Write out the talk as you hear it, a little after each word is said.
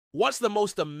What's the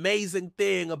most amazing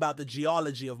thing about the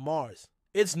geology of Mars?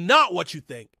 It's not what you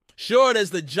think. Sure, there's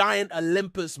the giant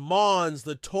Olympus Mons,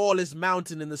 the tallest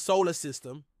mountain in the solar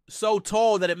system, so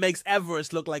tall that it makes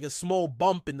Everest look like a small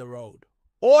bump in the road.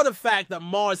 Or the fact that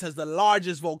Mars has the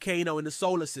largest volcano in the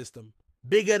solar system,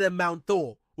 bigger than Mount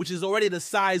Thor, which is already the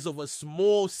size of a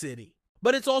small city.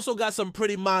 But it's also got some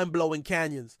pretty mind-blowing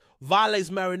canyons. Valles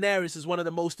Marineris is one of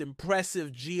the most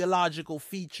impressive geological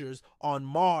features on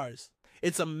Mars.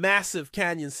 It's a massive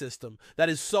canyon system that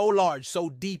is so large, so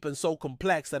deep, and so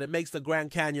complex that it makes the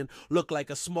Grand Canyon look like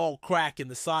a small crack in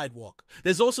the sidewalk.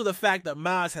 There's also the fact that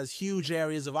Mars has huge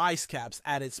areas of ice caps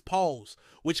at its poles,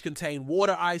 which contain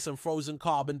water ice and frozen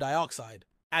carbon dioxide.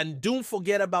 And don't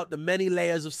forget about the many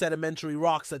layers of sedimentary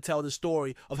rocks that tell the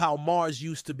story of how Mars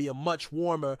used to be a much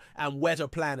warmer and wetter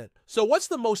planet. So what's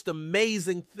the most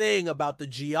amazing thing about the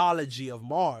geology of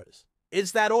Mars?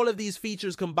 It's that all of these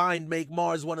features combined make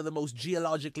Mars one of the most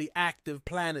geologically active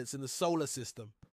planets in the solar system.